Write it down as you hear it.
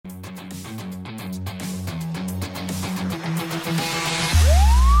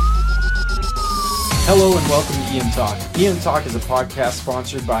Hello and welcome to EM Talk. EM Talk is a podcast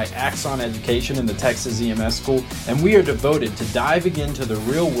sponsored by Axon Education and the Texas EMS School, and we are devoted to diving into the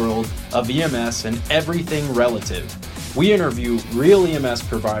real world of EMS and everything relative. We interview real EMS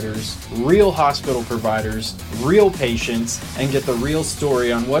providers, real hospital providers, real patients, and get the real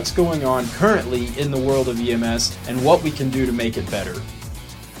story on what's going on currently in the world of EMS and what we can do to make it better.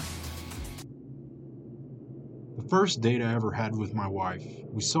 The first date I ever had with my wife,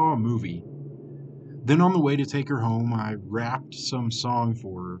 we saw a movie. Then on the way to take her home, I rapped some song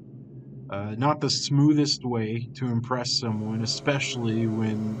for her. Not the smoothest way to impress someone, especially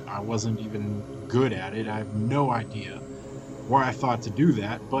when I wasn't even good at it. I have no idea why I thought to do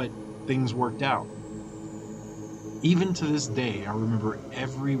that, but things worked out. Even to this day, I remember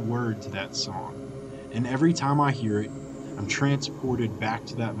every word to that song, and every time I hear it, I'm transported back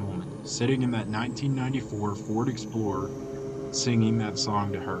to that moment, sitting in that 1994 Ford Explorer, singing that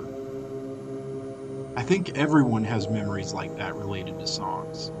song to her. I think everyone has memories like that related to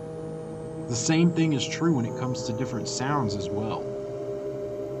songs. The same thing is true when it comes to different sounds as well.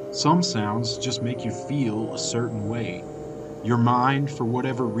 Some sounds just make you feel a certain way. Your mind, for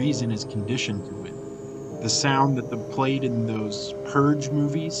whatever reason, is conditioned to it. The sound that played in those Purge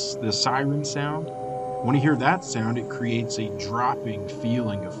movies, the siren sound, when you hear that sound, it creates a dropping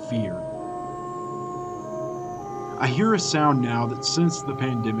feeling of fear. I hear a sound now that since the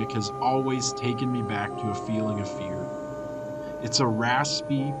pandemic has always taken me back to a feeling of fear. It's a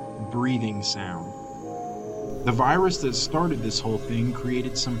raspy, breathing sound. The virus that started this whole thing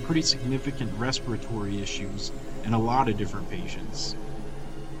created some pretty significant respiratory issues in a lot of different patients.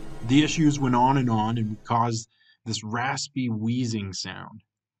 The issues went on and caused this raspy, wheezing sound.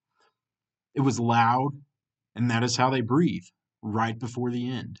 It was loud, and that is how they breathe, right before the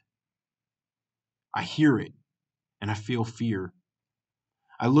end. I hear it. And I feel fear.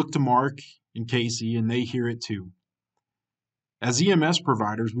 I look to Mark and Casey, and they hear it too. As EMS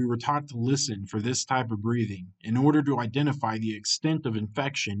providers, we were taught to listen for this type of breathing in order to identify the extent of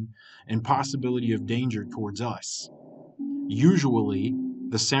infection and possibility of danger towards us. Usually,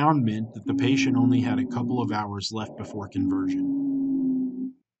 the sound meant that the patient only had a couple of hours left before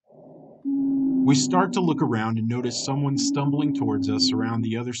conversion. We start to look around and notice someone stumbling towards us around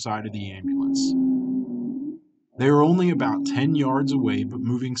the other side of the ambulance. They are only about 10 yards away, but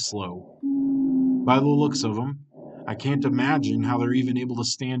moving slow. By the looks of them, I can't imagine how they're even able to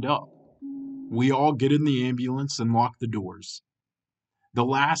stand up. We all get in the ambulance and lock the doors. The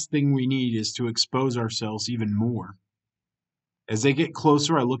last thing we need is to expose ourselves even more. As they get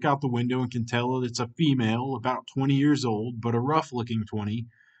closer, I look out the window and can tell that it's a female, about 20 years old, but a rough-looking 20,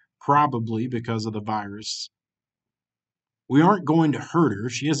 probably because of the virus. We aren't going to hurt her.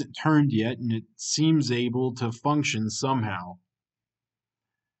 She hasn't turned yet, and it seems able to function somehow.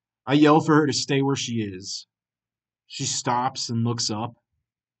 I yell for her to stay where she is. She stops and looks up.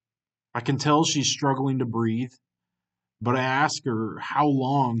 I can tell she's struggling to breathe, but I ask her how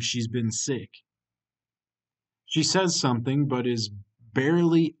long she's been sick. She says something, but is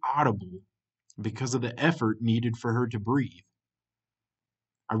barely audible because of the effort needed for her to breathe.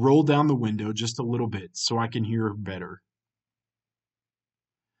 I roll down the window just a little bit so I can hear her better.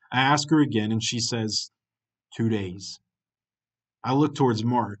 I ask her again, and she says, 2 days. I look towards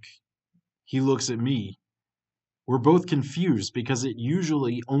Mark. He looks at me. We're both confused because it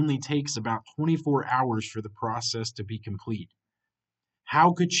usually only takes about 24 hours for the process to be complete.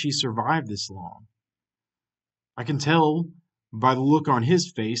 How could she survive this long? I can tell by the look on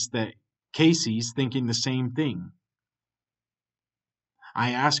his face that Casey's thinking the same thing.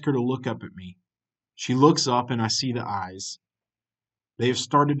 I ask her to look up at me. She looks up and I see the eyes. They have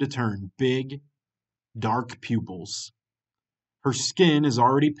started to turn big, dark pupils. Her skin is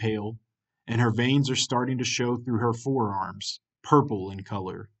already pale, and her veins are starting to show through her forearms, purple in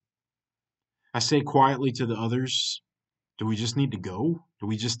color. I say quietly to the others, do we just need to go? Do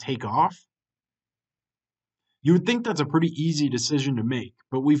we just take off? You would think that's a pretty easy decision to make,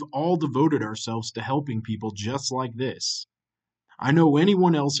 but we've all devoted ourselves to helping people just like this. I know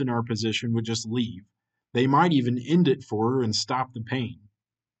anyone else in our position would just leave. They might even end it for her and stop the pain.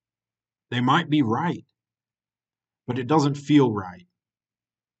 They might be right, but it doesn't feel right.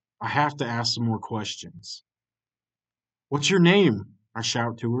 I have to ask some more questions. What's your name? I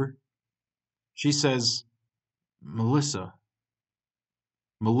shout to her. She says, Melissa.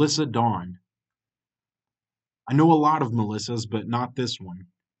 Melissa Dawn. I know a lot of Melissas, but not this one.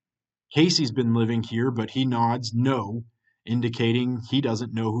 Casey's been living here, but he nods no, indicating he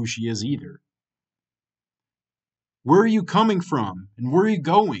doesn't know who she is either. Where are you coming from, and where are you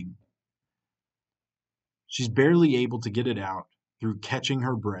going? She's barely able to get it out, through catching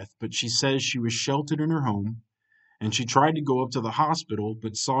her breath, but she says she was sheltered in her home and she tried to go up to the hospital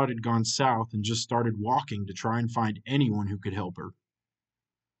but saw it had gone south and just started walking to try and find anyone who could help her.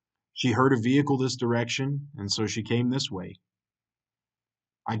 She heard a vehicle this direction, and so she came this way.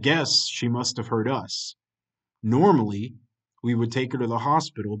 I guess she must have heard us. Normally, we would take her to the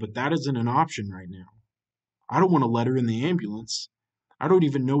hospital, but that isn't an option right now. I don't want to let her in the ambulance. I don't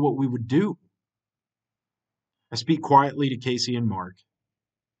even know what we would do. I speak quietly to Casey and Mark.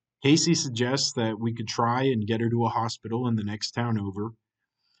 Casey suggests that we could try and get her to a hospital in the next town over,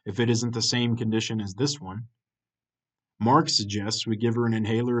 if it isn't the same condition as this one. Mark suggests we give her an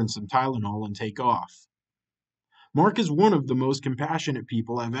inhaler and some Tylenol and take off. Mark is one of the most compassionate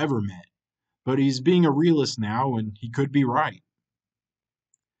people I've ever met, but he's being a realist now and he could be right.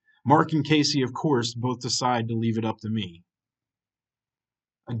 Mark and Casey, of course, both decide to leave it up to me.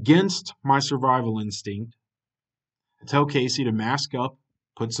 Against my survival instinct, I tell Casey to mask up,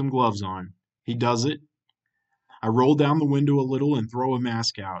 put some gloves on. He does it. I roll down the window a little and throw a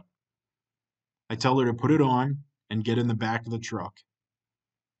mask out. I tell her to put it on and get in the back of the truck.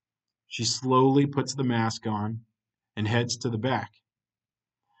 She slowly puts the mask on and heads to the back.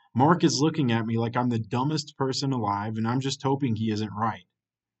 Mark is looking at me like I'm the dumbest person alive, and I'm just hoping he isn't right.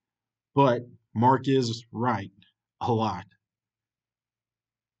 But Mark is right, a lot.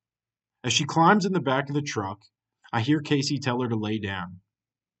 As she climbs in the back of the truck, I hear Casey tell her to lay down.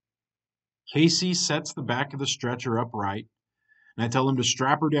 Casey sets the back of the stretcher upright, and I tell him to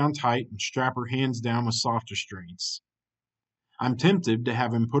strap her down tight and strap her hands down with soft restraints. I'm tempted to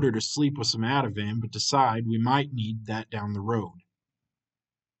have him put her to sleep with some Ativan, but decide we might need that down the road.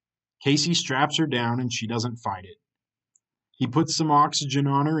 Casey straps her down and she doesn't fight it. He puts some oxygen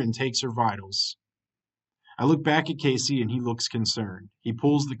on her and takes her vitals. I look back at Casey and he looks concerned. He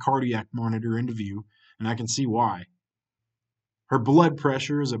pulls the cardiac monitor into view, and I can see why. Her blood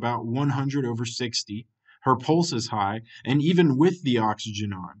pressure is about 100/60, her pulse is high, and even with the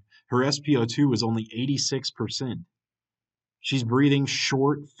oxygen on, her SpO2 is only 86%. She's breathing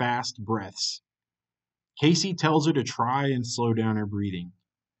short, fast breaths. Casey tells her to try and slow down her breathing.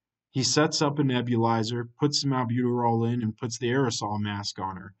 He sets up a nebulizer, puts some albuterol in, and puts the aerosol mask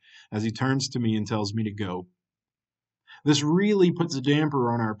on her as he turns to me and tells me to go. This really puts a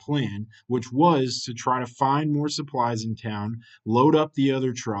damper on our plan, which was to try to find more supplies in town, load up the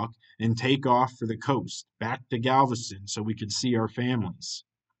other truck, and take off for the coast, back to Galveston, so we could see our families.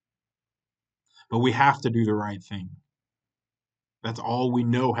 But we have to do the right thing. That's all we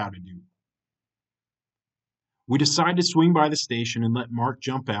know how to do. We decide to swing by the station and let Mark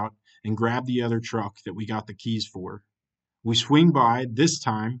jump out and grab the other truck that we got the keys for. We swing by. This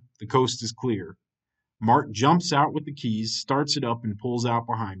time, the coast is clear. Mark jumps out with the keys, starts it up, and pulls out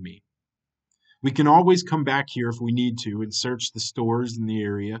behind me. We can always come back here if we need to and search the stores in the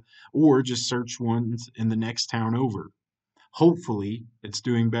area, or just search ones in the next town over. Hopefully, it's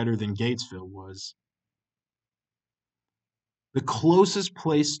doing better than Gatesville was. The closest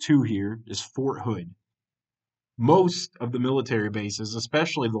place to here is Fort Hood. Most of the military bases,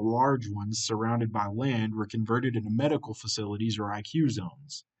 especially the large ones surrounded by land, were converted into medical facilities or IQ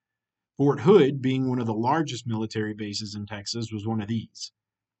zones. Fort Hood, being one of the largest military bases in Texas, was one of these.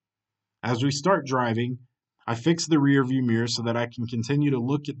 As we start driving, I fix the rearview mirror so that I can continue to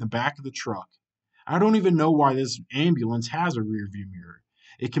look at the back of the truck. I don't even know why this ambulance has a rearview mirror.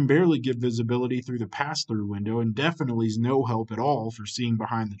 It can barely give visibility through the pass-through window and definitely is no help at all for seeing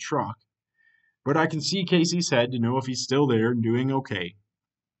behind the truck. But I can see Casey's head to know if he's still there and doing okay.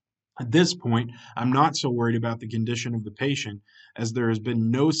 At this point, I'm not so worried about the condition of the patient, as there has been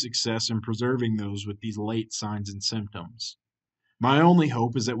no success in preserving those with these late signs and symptoms. My only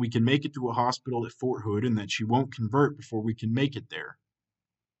hope is that we can make it to a hospital at Fort Hood and that she won't convert before we can make it there.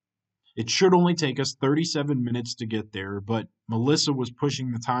 It should only take us 37 minutes to get there, but Melissa was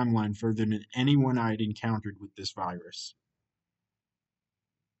pushing the timeline further than anyone I had encountered with this virus.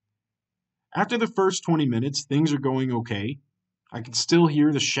 After the first 20 minutes, things are going okay. I can still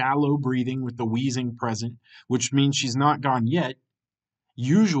hear the shallow breathing with the wheezing present, which means she's not gone yet.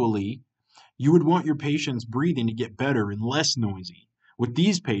 Usually, you would want your patient's breathing to get better and less noisy. With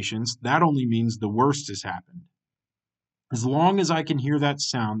these patients, that only means the worst has happened. As long as I can hear that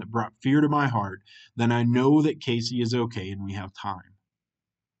sound that brought fear to my heart, then I know that Casey is okay and we have time.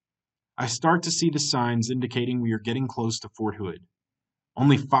 I start to see the signs indicating we are getting close to Fort Hood.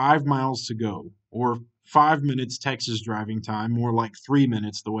 Only 5 miles to go, or 5 minutes Texas driving time, more like 3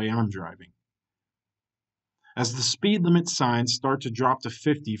 minutes the way I'm driving. As the speed limit signs start to drop to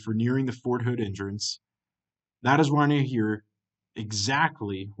 50 for nearing the Fort Hood entrance, that is when I hear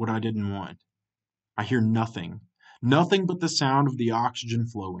exactly what I didn't want. I hear nothing. Nothing but the sound of the oxygen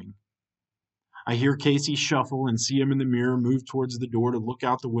flowing. I hear Casey shuffle and see him in the mirror move towards the door to look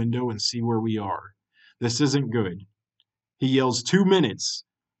out the window and see where we are. This isn't good. He yells, 2 minutes.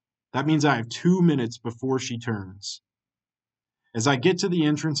 That means I have 2 minutes before she turns. As I get to the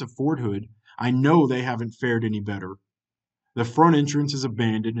entrance of Fort Hood, I know they haven't fared any better. The front entrance is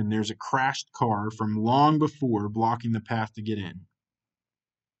abandoned and there's a crashed car from long before blocking the path to get in.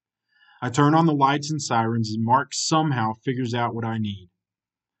 I turn on the lights and sirens and Mark somehow figures out what I need.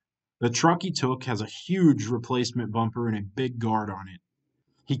 The truck he took has a huge replacement bumper and a big guard on it.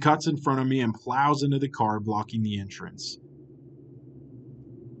 He cuts in front of me and plows into the car, blocking the entrance.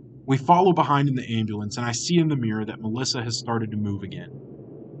 We follow behind in the ambulance, and I see in the mirror that Melissa has started to move again.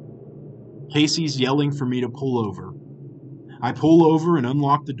 Casey's yelling for me to pull over. I pull over and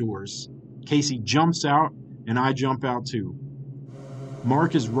unlock the doors. Casey jumps out, and I jump out too.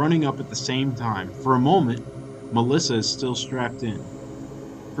 Mark is running up at the same time. For a moment, Melissa is still strapped in.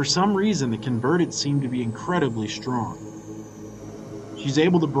 For some reason, the converted seemed to be incredibly strong. She's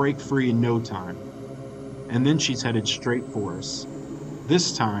able to break free in no time, and then she's headed straight for us.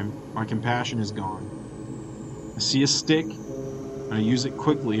 This time, my compassion is gone. I see a stick, and I use it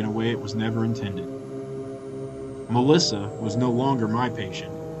quickly in a way it was never intended. Melissa was no longer my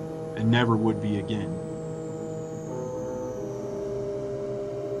patient, and never would be again.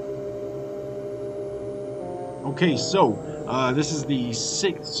 Okay, so this is the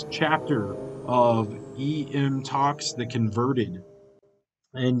 6th chapter of EM Talks, The Converted.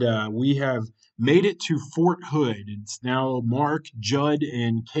 And we have made it to Fort Hood. It's now Mark, Judd,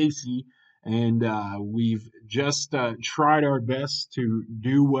 and Casey. And we've just tried our best to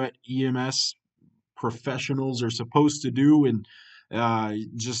do what EMS professionals are supposed to do, and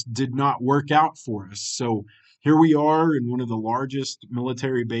just did not work out for us. So here we are in one of the largest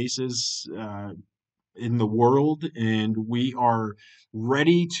military bases in the world, and we are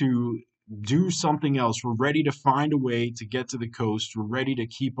ready to do something else. We're ready to find a way to get to the coast. We're ready to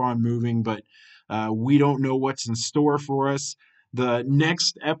keep on moving, but we don't know what's in store for us. The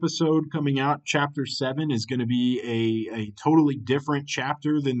next episode coming out, Chapter 7, is going to be a totally different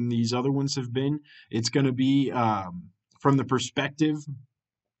chapter than these other ones have been. It's going to be from the perspective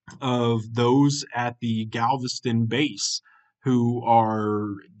of those at the Galveston base who are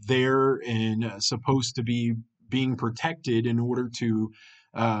there and supposed to be being protected in order to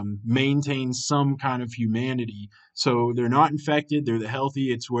maintain some kind of humanity. So they're not infected, they're the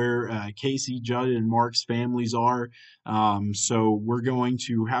healthy. It's where Casey, Judd, and Mark's families are. So we're going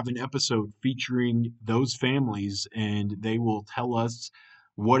to have an episode featuring those families, and they will tell us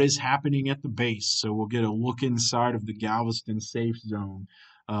what is happening at the base. So we'll get a look inside of the Galveston safe zone.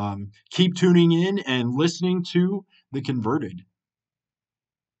 Keep tuning in and listening to The Converted.